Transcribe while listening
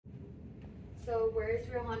So where is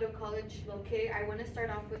Rio Hondo College located? I want to start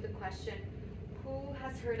off with the question, who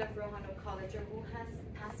has heard of Rio Hondo College, or who has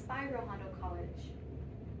passed by Rio Hondo College?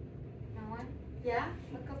 No one? Yeah?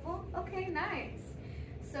 A couple? Okay, nice.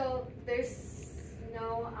 So there's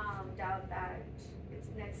no doubt that it's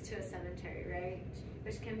next to a cemetery, right?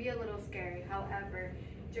 Which can be a little scary. However,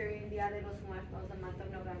 during Dia de los Muertos, the month of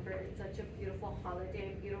November, it's such a beautiful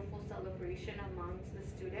holiday, beautiful celebration amongst the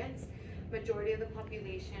students. Majority of the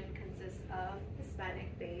population consists of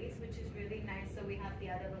Hispanic base, which is really nice. So we have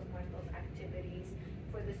Dia de los Muertos activities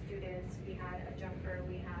for the students. We had a jumper,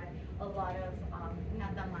 we had a lot of, we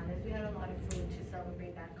had tamales, we had a lot of food to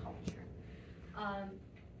celebrate that culture.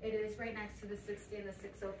 It is right next to the 60 and the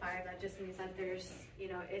 605. That just means that there's, you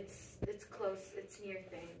know, it's close, it's near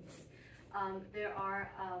things. There are,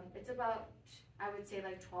 it's about, I would say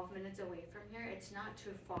like 12 minutes away from here. It's not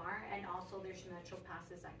too far, and also there's Metro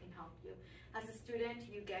passes that can help you. As a student,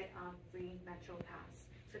 you get free Metro pass.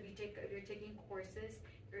 So if you're taking courses,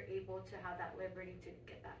 you're able to have that liberty to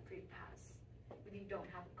get that free pass when you don't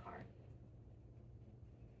have a car.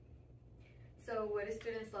 So what do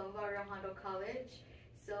students love about Rio Hondo College?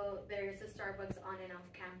 So there's a Starbucks on and off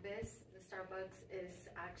campus. The Starbucks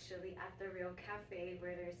is actually at the Rio Cafe,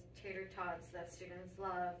 where there's tater tots that students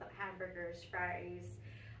love, hamburgers, fries.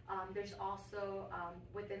 There's also,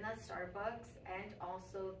 within that Starbucks and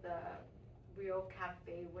also the Rio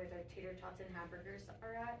Cafe where the tater tots and hamburgers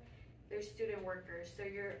are at, there's student workers. So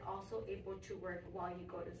you're also able to work while you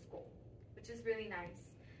go to school, which is really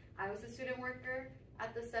nice. I was a student worker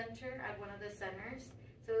at the center, at one of the centers.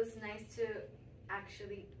 So it was nice to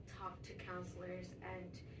actually talk to counselors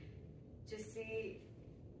and just see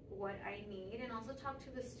what I need, and also talk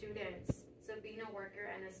to the students. So being a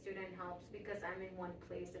worker and a student helps, because I'm in one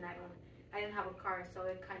place and I didn't have a car, so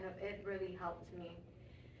it really helped me.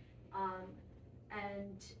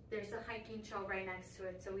 And there's a hiking trail right next to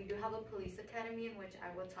it. So we do have a police academy, in which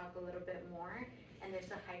I will talk a little bit more, and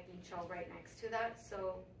there's a hiking trail right next to that.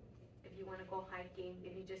 So if you want to go hiking,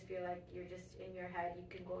 if you just feel like you're just in your head, you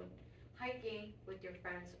can go hiking with your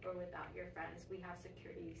friends or without your friends. We have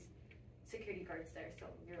security guards there,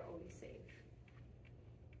 so you're always safe.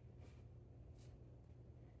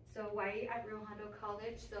 So why at Rio Hondo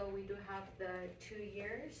College? So we do have the 2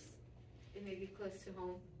 years. It may be close to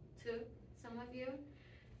home to some of you.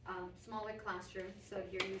 Smaller classrooms, so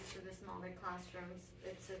if you're used to the smaller classrooms,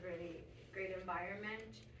 it's a really great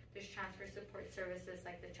environment. There's transfer support services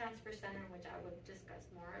like the transfer center, which I will discuss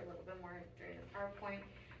a little bit more during the PowerPoint.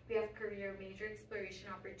 We have career major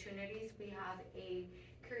exploration opportunities. We have a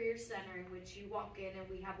career center in which you walk in and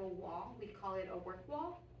we have a wall. We call it a work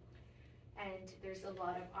wall. And there's a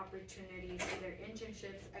lot of opportunities, either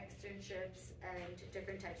internships, externships, and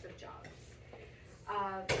different types of jobs.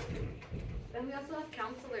 Then we also have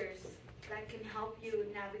counselors that can help you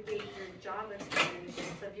navigate your job exploration.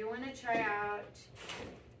 So if you want to try out,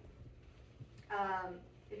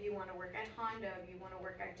 if you want to work at Honda, if you want to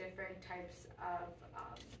work at different types of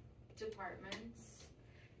departments,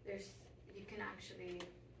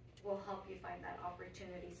 will help you find that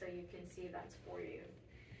opportunity, so you can see that's for you.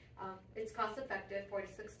 It's cost effective,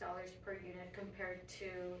 $46 per unit, compared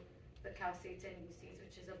to the Cal States and UCs,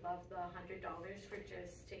 which is above the $100 for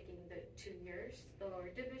just taking the 2 years, the lower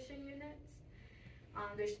division units.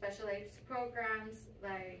 There's specialized programs,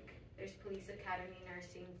 like there's police academy,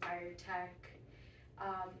 nursing, fire tech.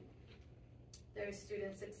 There's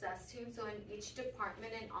student success team. So in each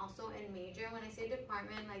department, and also in major, when I say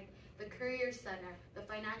department, like the career center, the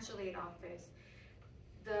financial aid office,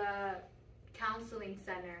 the counseling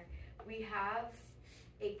center, we have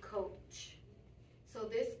a coach. So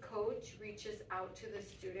this coach reaches out to the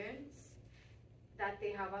students that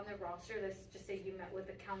they have on their roster. Let's just say you met with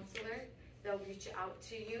a counselor. They'll reach out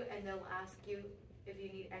to you and they'll ask you if you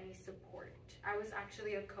need any support. I was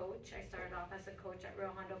actually a coach. I started off as a coach at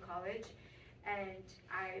Rio Hondo College, and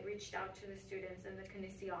I reached out to the students in the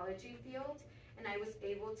kinesiology field, and I was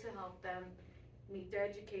able to help them meet their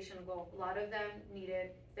educational goal. A lot of them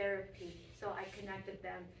needed therapy, so I connected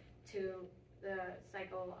them to the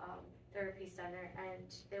psychotherapy center,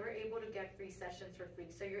 and they were able to get free sessions for free.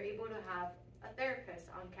 So you're able to have a therapist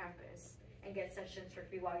on campus and get sessions for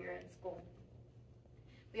free while you're in school.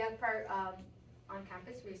 We have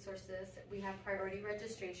on-campus resources. We have priority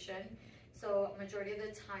registration. So majority of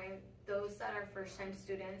the time, those that are first-time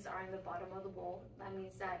students are in the bottom of the bowl. That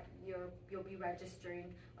means that you'll be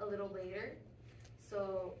registering a little later.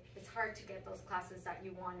 So it's hard to get those classes that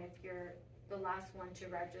you want if you're the last one to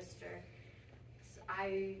register. So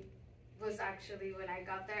I was actually, when I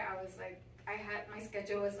got there, I was like, my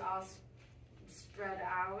schedule was all spread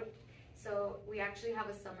out. So we actually have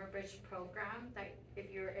a summer bridge program that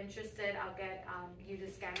if you're interested, I'll get you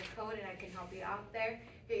to scan a code and I can help you out there.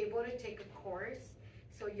 You're able to take a course,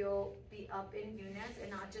 so you'll be up in units,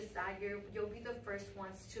 and not just that, you'll be the first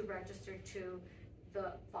ones to register to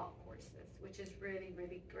the fall courses, which is really,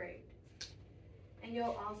 really great. And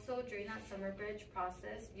you'll also, during that summer bridge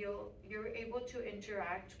process, you're able to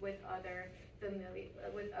interact with other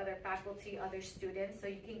faculty, other students, so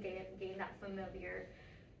you can gain that familiar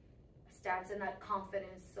stance and that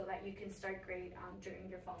confidence so that you can start great during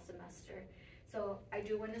your fall semester. So I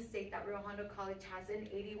do want to state that Rio Hondo College has an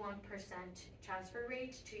 81% transfer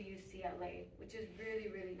rate to UCLA, which is really,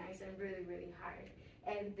 really nice and really, really high.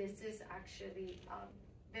 And this is actually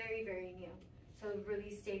very, very new. So the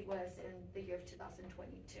release date was in the year of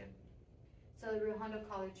 2022. So the Rio Hondo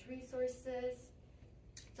College resources.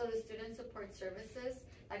 So the student support services,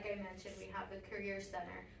 like I mentioned, we have the Career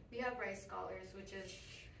Center. We have Rice Scholars, which is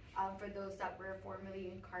for those that were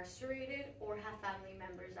formerly incarcerated or have family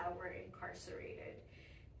members that were incarcerated.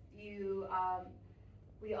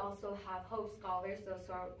 We also have Hope Scholars, those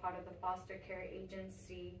who are part of the foster care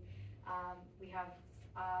agency. We have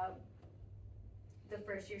the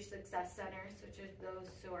First Year Success Centers, which is those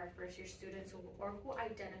who are first year students or who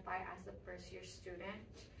identify as a first year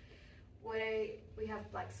student. We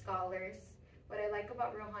have Black Scholars. What I like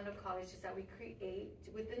about Rio Hondo College is that we create,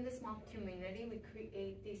 within the small community, we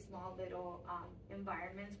create these small little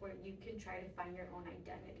environments where you can try to find your own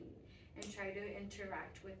identity and try to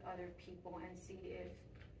interact with other people and see if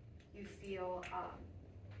you feel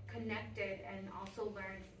connected, and also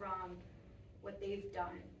learn from what they've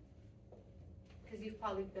done, because you've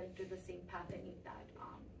probably been through the same path and need that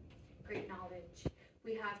great knowledge.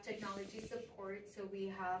 We have technology support, so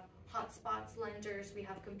we have hotspots lenders, we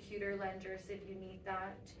have computer lenders if you need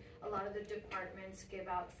that. A lot of the departments give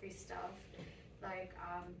out free stuff like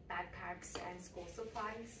backpacks and school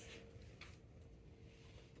supplies.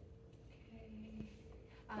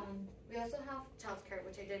 Okay. We also have childcare,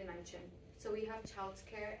 which I didn't mention. So we have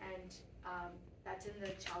childcare, and that's in the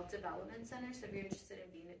Child Development Center. So if you're interested in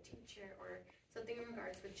being a teacher or something in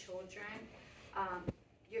regards with children,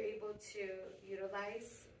 you're able to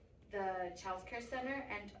utilize the Child Care Center,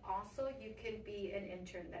 and also you can be an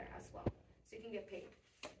intern there as well. So you can get paid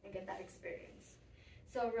and get that experience.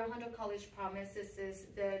 So Rio Hondo College promises is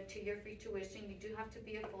the 2-year free tuition. You do have to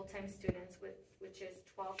be a full-time student, which is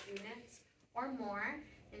 12 units or more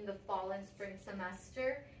in the fall and spring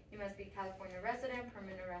semester. You must be California resident,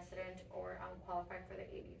 permanent resident, or qualify for the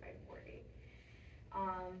 8540.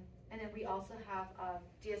 And then we also have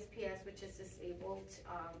DSPS, which is Disabled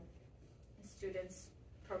Students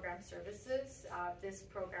Program Services. This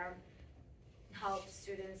program helps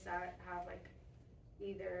students that have like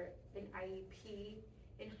either an IEP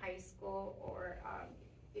in high school, or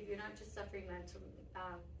if you're not just suffering mentally,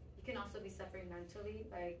 you can also be suffering mentally,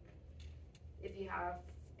 like if you have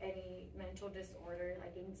any mental disorder,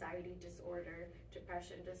 like anxiety disorder,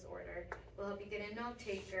 depression disorder. We'll help you get a note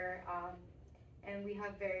taker, and we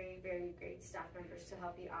have very, very great staff members to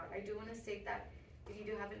help you out. I do want to state that if you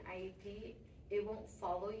do have an IEP, it won't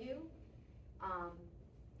follow you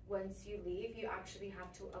once you leave. You actually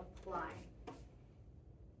have to apply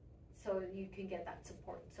so you can get that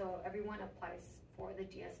support. So everyone applies for the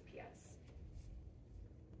DSPS.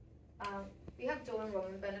 We have dual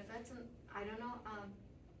enrollment benefits, and I don't know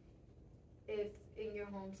if in your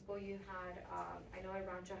homeschool you had, I know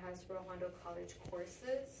Arancha has Rio Hondo College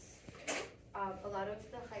courses. A lot of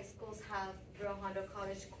the high schools have Rio Hondo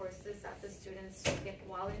College courses that the students get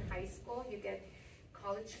while in high school. You get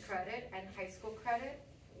college credit and high school credit.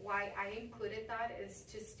 Why I included that is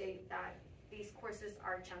to state that these courses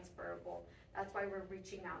are transferable. That's why we're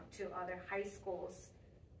reaching out to other high schools,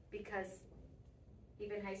 because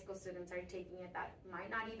even high school students are taking it that might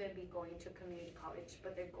not even be going to community college,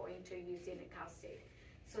 but they're going to UC and Cal State.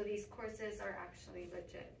 So these courses are actually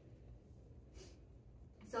legit.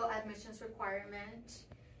 So admissions requirement,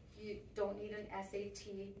 you don't need an SAT,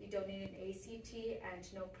 you don't need an ACT, and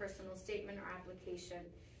no personal statement or application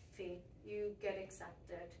fee. You get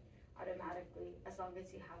accepted automatically as long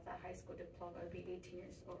as you have that high school diploma, be 18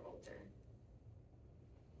 years or older.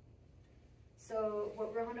 So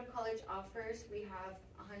what Rio Hondo College offers, we have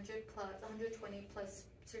 120 plus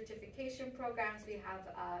certification programs. We have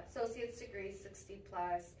associate's degrees, 60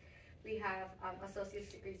 plus. We have associate's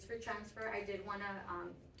degrees for transfer. I did want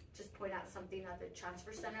to just point out something that the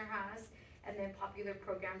Transfer Center has, and then popular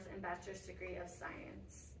programs and bachelor's degree of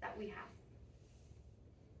science that we have.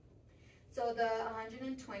 So the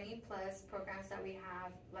 120 plus programs that we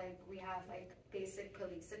have like basic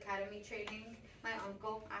police academy training. My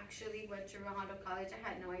uncle actually went to Rio Hondo College. I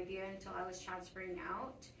had no idea until I was transferring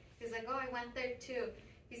out. He's like, oh, I went there too.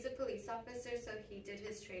 He's a police officer, so he did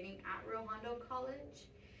his training at Rio Hondo College.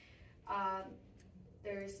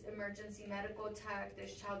 There's emergency medical tech,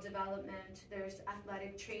 there's child development, there's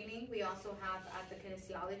athletic training. We also have at the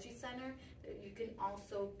kinesiology center, you can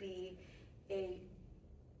also be a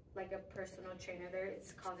personal trainer there.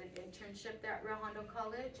 It's called an internship there at Rio Hondo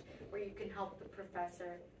College, where you can help the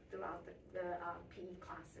professor throughout the PE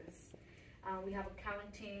classes. We have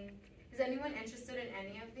accounting. Is anyone interested in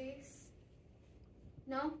any of these?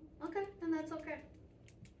 No? Okay, then that's okay.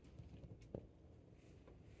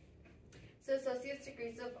 So associate's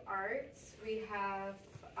degrees of arts, we have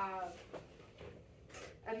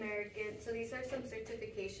American, so these are some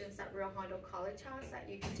certifications that Rio Hondo College has that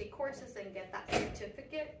you can take courses and get that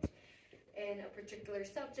certificate in a particular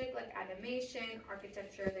subject like animation,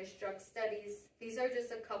 architecture, there's drug studies. These are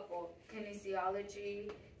just a couple: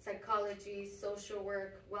 kinesiology, psychology, social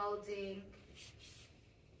work, welding.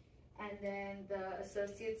 And then the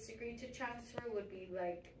associate's degree to transfer would be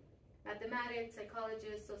like mathematics,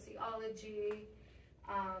 psychologist, sociology,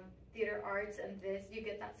 theater arts, and this, you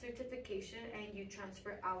get that certification and you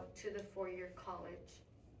transfer out to the four-year college.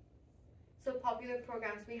 So popular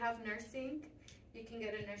programs, we have nursing. You can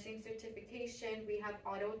get a nursing certification. We have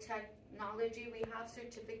auto technology. We have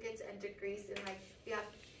certificates and degrees in we have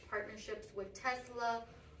partnerships with Tesla,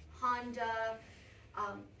 Honda.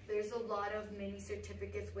 There's a lot of mini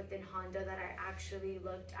certificates within Honda that I actually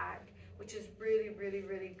looked at, which is really, really,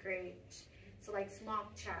 really great. So like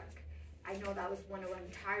smoke check, I know that was one of our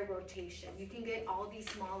entire rotation. You can get all these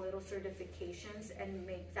small little certifications and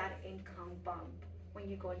make that income bump when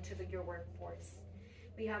you go into your workforce.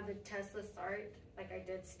 We have the Tesla SART, like I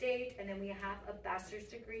did state, and then we have a bachelor's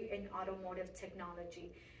degree in automotive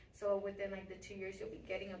technology. So within like the 2 years, you'll be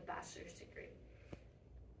getting a bachelor's degree.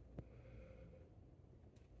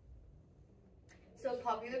 So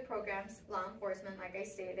popular programs, law enforcement, like I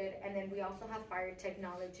stated, and then we also have fire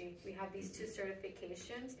technology. We have these two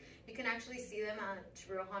certifications. You can actually see them at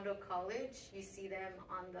Rio Hondo College. You see them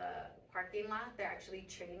on the parking lot. They're actually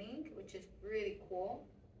training, which is really cool.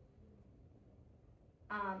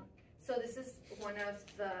 So this is one of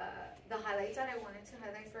the highlights that I wanted to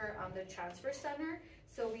highlight for the transfer center.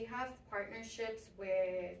 So we have partnerships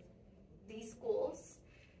with these schools.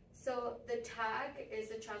 So the tag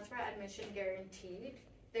is a transfer admission guaranteed.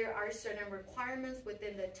 There are certain requirements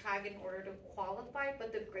within the tag in order to qualify,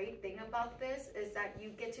 but the great thing about this is that you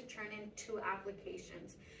get to turn in 2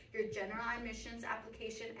 applications, your general admissions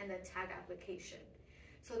application and the tag application.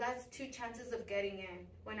 So that's 2 chances of getting in.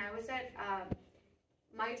 When I was at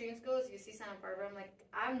my dream school is UC Santa Barbara, I'm like,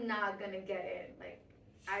 I'm not gonna get in. Like,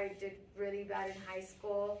 I did really bad in high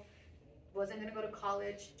school. Wasn't gonna go to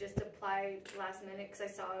college, just applied last minute because I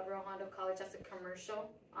saw Rio Hondo College as a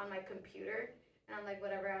commercial on my computer. And I'm like,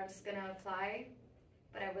 whatever, I'm just gonna apply.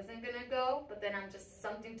 But I wasn't gonna go, but then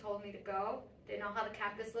something told me to go. Didn't know how the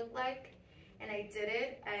campus looked like. And I did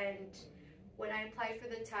it, and when I applied for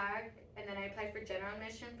the tag, and then I applied for general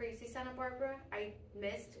admission for UC Santa Barbara, I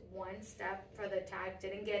missed 1 step for the tag,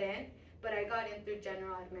 didn't get in, but I got in through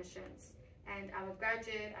general admissions. And I'm a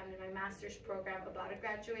graduate, I'm in my master's program, about to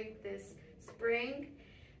graduate this spring.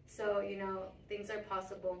 So, you know, things are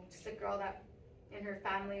possible. Just a girl that in her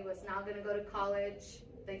family was not gonna go to college,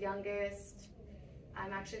 the youngest.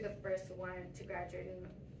 I'm actually the first one to graduate in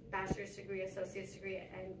bachelor's degree, associate's degree,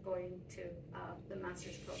 and going to the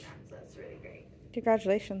master's program, so that's really great.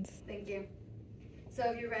 Congratulations. Thank you.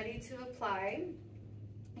 So if you're ready to apply,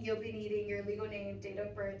 you'll be needing your legal name, date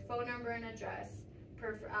of birth, phone number and address,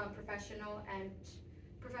 professional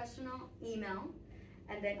email,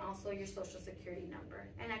 and then also your social security number.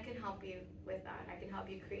 And I can help you with that. I can help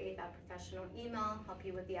you create that professional email, help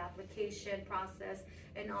you with the application process,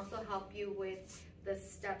 and also help you with the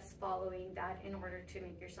steps following that in order to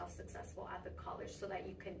make yourself successful at the college so that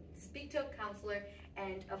you can speak to a counselor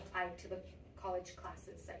and apply to the college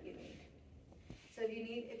classes that you need. So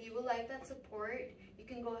if you would like that support, you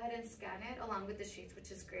can go ahead and scan it along with the sheets,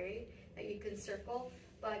 which is great, that you can circle.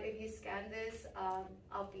 But if you scan this,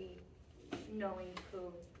 I'll be knowing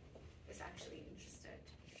who is actually interested.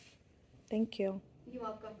 Thank you. You're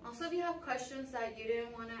welcome. Also, if you have questions that you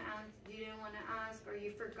didn't want to ask or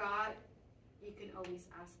you forgot, you can always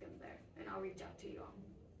ask them there, and I'll reach out to you all.